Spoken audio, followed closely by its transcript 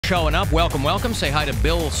showing up. Welcome, welcome. Say hi to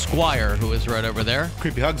Bill Squire, who is right over there.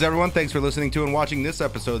 Creepy hugs, everyone. Thanks for listening to and watching this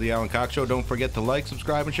episode of the Alan Cox Show. Don't forget to like,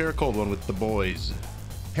 subscribe, and share a cold one with the boys.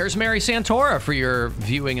 Here's Mary Santora for your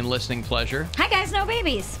viewing and listening pleasure. Hi, guys. No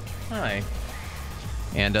babies. Hi.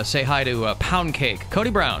 And say hi to Poundcake, Cody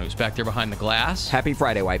Brown, who's back there behind the glass. Happy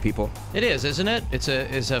Friday, white people. It is, isn't it? It's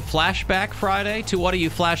a flashback Friday to what are you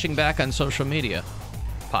flashing back on social media?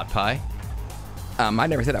 Pot pie. I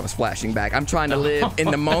never said I was flashing back. I'm trying to live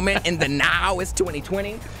in the moment, in the now. It's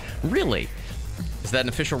 2020. Really? Is that an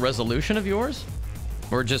official resolution of yours?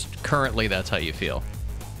 Or just currently that's how you feel?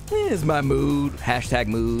 It's my mood. Hashtag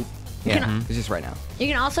mood. Yeah, it's just right now. You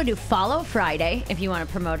can also do Follow Friday if you want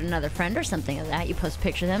to promote another friend or something of that. You post a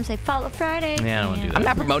picture of them, say Follow Friday. Yeah, I don't want to do that. I'm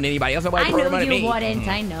not promoting anybody else. I know promoting you me. wouldn't.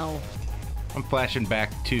 I know. I'm flashing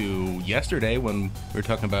back to yesterday when we were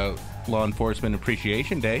talking about Law Enforcement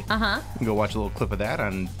Appreciation Day. Uh-huh. You can go watch a little clip of that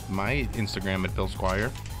on my Instagram at Bill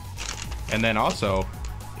Squire. And then also,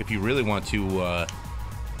 if you really want to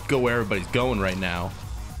go where everybody's going right now,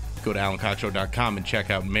 go to AlanCoxShow.com and check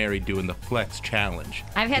out Mary doing the Flex Challenge.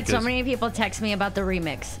 I've had so many people text me about the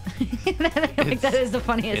remix. That is the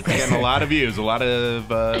funniest It's thing. getting a lot of views, a lot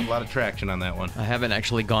of traction on that one. I haven't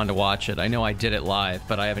actually gone to watch it. I know I did it live,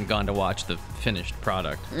 but I haven't gone to watch the finished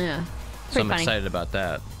product. Yeah. So I'm funny. excited about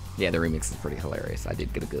that. Yeah, the remix is pretty hilarious. I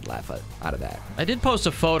did get a good laugh out of that. I did post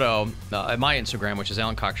a photo at my Instagram, which is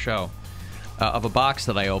Alan Cox Show, of a box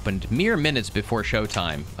that I opened mere minutes before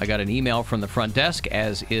showtime. I got an email from the front desk,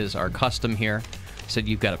 as is our custom here. Said,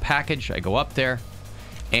 you've got a package. I go up there,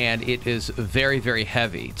 and it is very, very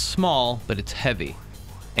heavy. It's small, but it's heavy.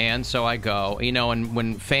 And so I go, you know, and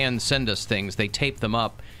when fans send us things, they tape them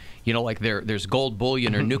up, you know, like there's gold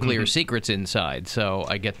bullion or nuclear secrets inside. So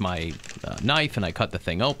I get my knife, and I cut the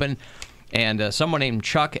thing open. And someone named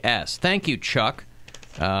Chuck S. Thank you, Chuck.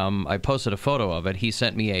 I posted a photo of it. He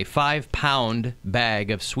sent me a 5-pound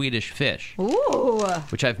bag of Swedish fish. Ooh.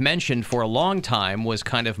 Which I've mentioned for a long time was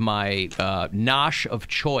kind of my nosh of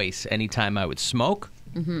choice anytime I would smoke.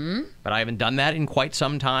 Mm-hmm. But I haven't done that in quite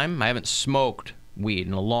some time. I haven't smoked weed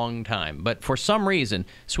in a long time. But for some reason,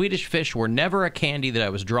 Swedish fish were never a candy that I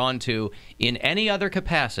was drawn to in any other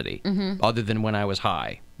capacity other than when I was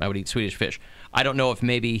high. I would eat Swedish fish. I don't know if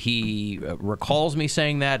maybe he recalls me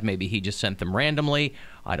saying that. Maybe he just sent them randomly.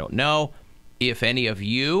 I don't know. If any of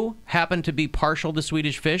you happen to be partial to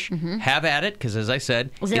Swedish fish, have at it, because as I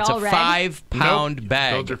said, Was it it's a all red? 5-pound Nope.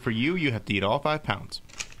 bag. Those are for you. You have to eat all 5 pounds.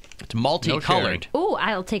 It's multicolored. Ooh,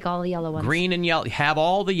 I'll take all the yellow ones. Green and yellow. Have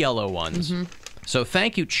all the yellow ones. So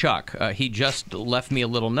thank you, Chuck. He just left me a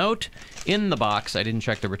little note in the box. I didn't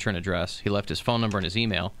check the return address. He left his phone number and his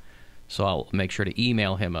email. So I'll make sure to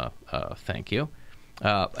email him a thank you.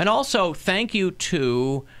 And also, thank you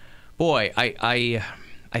to, boy, I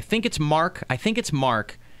think it's Mark. I think it's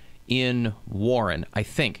Mark in Warren, I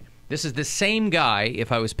think. This is the same guy,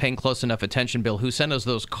 if I was paying close enough attention, Bill, who sent us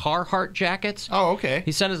those Carhartt jackets. Oh, okay.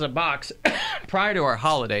 He sent us a box prior to our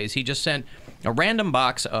holidays. He just sent a random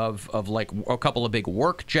box of like a couple of big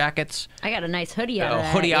work jackets. I got a nice hoodie out of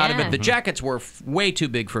that. Hoodie out of yeah. it. The jackets were way too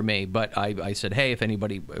big for me, but I said, hey, if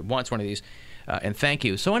anybody wants one of these, and thank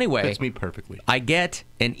you. So anyway, Fits me perfectly. I get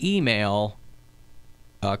an email,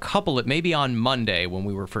 maybe on Monday when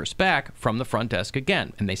we were first back, from the front desk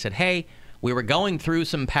again, and they said, hey, we were going through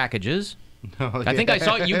some packages. Oh, I think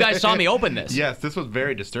you guys saw me open this. Yes, this was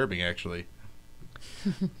very disturbing, actually.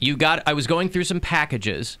 I was going through some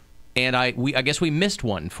packages, and I guess we missed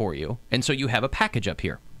one for you, and so you have a package up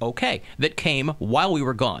here. Okay, that came while we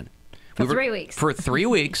were gone. For 3 weeks. For 3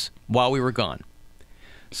 weeks while we were gone.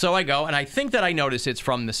 So I go, and I think that I notice it's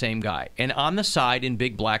from the same guy. And on the side in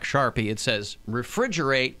big black Sharpie, it says,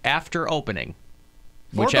 refrigerate after opening.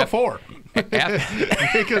 Or before.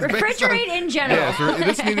 Refrigerate in general. Yeah, so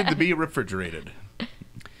this needed to be refrigerated.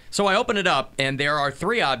 So I open it up, and there are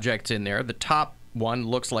 3 objects in there. The top one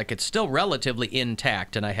looks like it's still relatively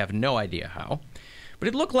intact, and I have no idea how. But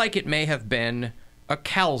it looked like it may have been a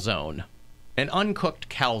calzone, an uncooked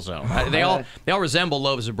calzone. They all resemble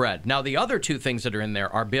loaves of bread. Now, the other 2 things that are in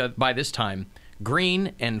there are, by this time,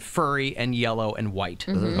 green and furry and yellow and white.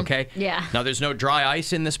 Okay? Yeah. Now, there's no dry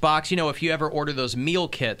ice in this box. You know, if you ever order those meal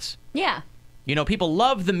kits, Yeah. you know, people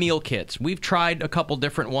love the meal kits. We've tried a couple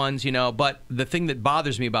different ones, you know, but the thing that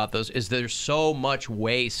bothers me about those is there's so much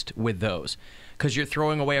waste with those. Because you're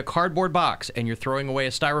throwing away a cardboard box, and you're throwing away a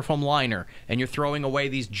styrofoam liner, and you're throwing away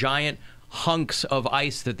these giant hunks of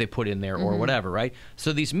ice that they put in there or whatever, right?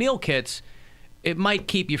 So these meal kits, it might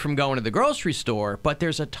keep you from going to the grocery store, but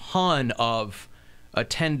there's a ton of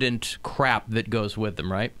attendant crap that goes with them,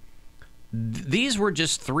 right? These were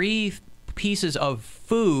just 3 pieces of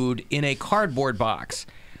food in a cardboard box.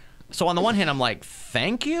 So on the one hand, I'm like,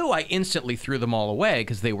 thank you. I instantly threw them all away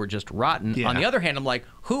because they were just rotten. Yeah. On the other hand, I'm like,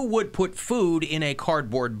 who would put food in a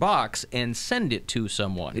cardboard box and send it to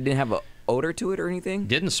someone? It didn't have an odor to it or anything?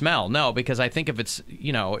 Didn't smell, no, because I think if it's,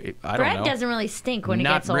 I don't know. Bread doesn't really stink when it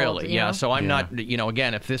gets old. Not really, you know? So I'm not,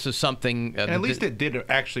 again, if this is something... And at least it did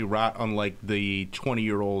actually rot, unlike the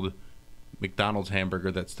 20-year-old McDonald's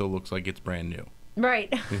hamburger that still looks like it's brand new.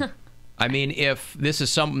 Right. I mean, if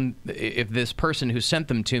this person who sent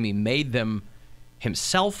them to me made them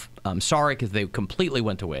himself, I'm sorry because they completely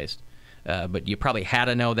went to waste. But you probably had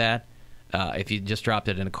to know that if you just dropped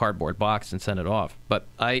it in a cardboard box and sent it off. But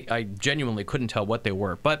I genuinely couldn't tell what they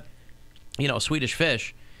were. But, Swedish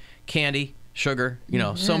fish, candy, sugar,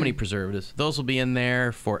 so many preservatives. Those will be in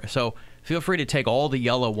there so feel free to take all the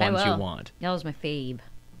yellow ones you want. Yellow's my fave.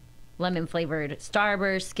 Lemon-flavored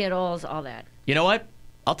Starburst, Skittles, all that. You know what?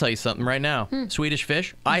 I'll tell you something right now. Swedish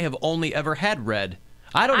fish, I have only ever had red.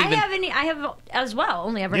 I have as well,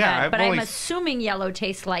 only ever had. But I'm assuming yellow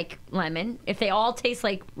tastes like lemon. If they all taste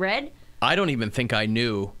like red. I don't even think I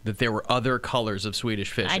knew that there were other colors of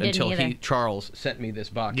Swedish fish until Charles sent me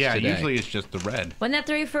this box today. Usually it's just the red. Wouldn't that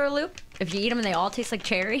throw you for a loop? If you eat them and they all taste like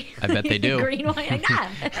cherry? I bet they do. Green one? Like, nah.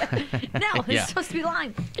 No, it's supposed to be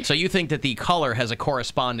lime. So you think that the color has a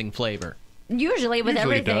corresponding flavor? Usually with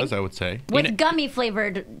everything. It does, I would say. With gummy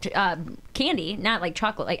flavored candy, not like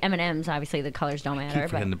chocolate, like M&Ms. Obviously, the colors don't matter. Keep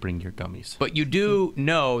forgetting to bring your gummies. But you do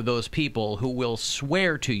know those people who will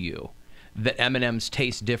swear to you that M&Ms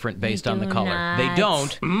taste different based on the color. They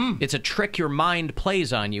don't. It's a trick your mind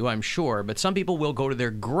plays on you, I'm sure. But some people will go to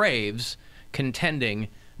their graves contending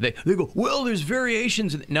they go, well, there's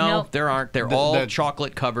variations. No, nope. There aren't. They're all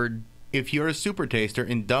chocolate covered. If you're a super taster,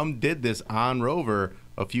 and Dumb did this on Rover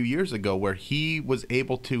a few years ago, where he was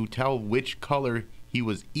able to tell which color he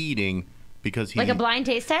was eating because he like a blind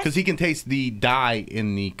taste test. Because he can taste the dye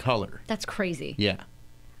in the color. That's crazy. Yeah.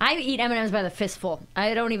 I eat M&Ms by the fistful.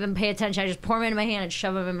 I don't even pay attention. I just pour them into my hand and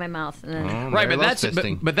shove them in my mouth. And then... Right, but that's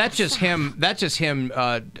just him. That's just him.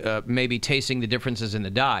 Maybe tasting the differences in the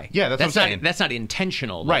dye. Yeah, that's what I'm saying. That's not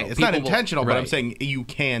intentional. Though. Right, it's not intentional. But I'm saying you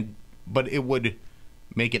can. But it would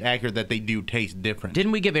make it accurate that they do taste different.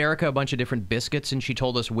 Didn't we give Erica a bunch of different biscuits and she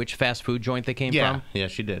told us which fast food joint they came from? Yeah,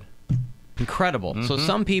 she did. Incredible. So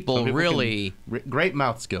some people really great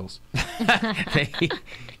mouth skills. They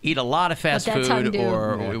eat a lot of fast food,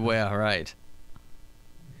 well, right.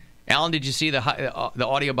 Alan, did you see the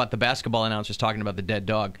audio about the basketball announcers talking about the dead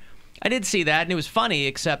dog? I did see that, and it was funny,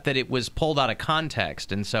 except that it was pulled out of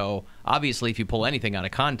context, and so obviously, if you pull anything out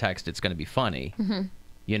of context, it's going to be funny.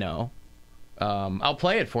 I'll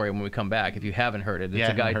play it for you when we come back if you haven't heard it. It's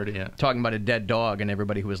a guy talking about a dead dog, and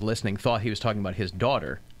everybody who was listening thought he was talking about his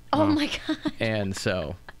daughter. Oh my God! And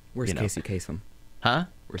so, where's Casey Kasem? Huh?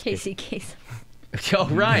 Where's Casey Kasem? Oh,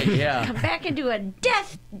 right, yeah. Come back into a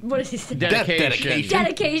death. What is he saying? Dedication.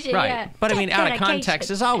 Dedication, right. Yeah. But I mean, out of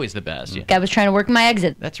context is always the best. Guy was trying to work my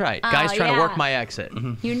exit. That's right. Guy's trying to work my exit.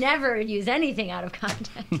 You never use anything out of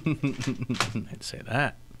context. I'd say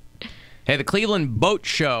that. Hey, the Cleveland Boat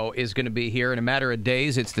Show is going to be here in a matter of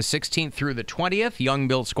days. It's the 16th through the 20th. Young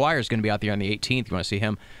Bill Squire is going to be out there on the 18th. You want to see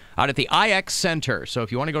him out at the IX Center. So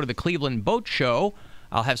if you want to go to the Cleveland Boat Show,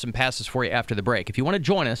 I'll have some passes for you after the break. If you want to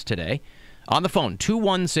join us today, on the phone,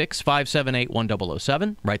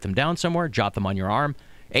 216-578-1007. Write them down somewhere. Jot them on your arm.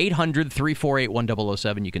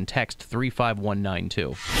 800-348-1007. You can text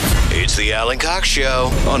 35192. It's the Alan Cox Show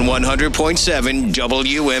on 100.7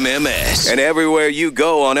 WMMS. And everywhere you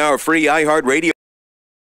go on our free iHeartRadio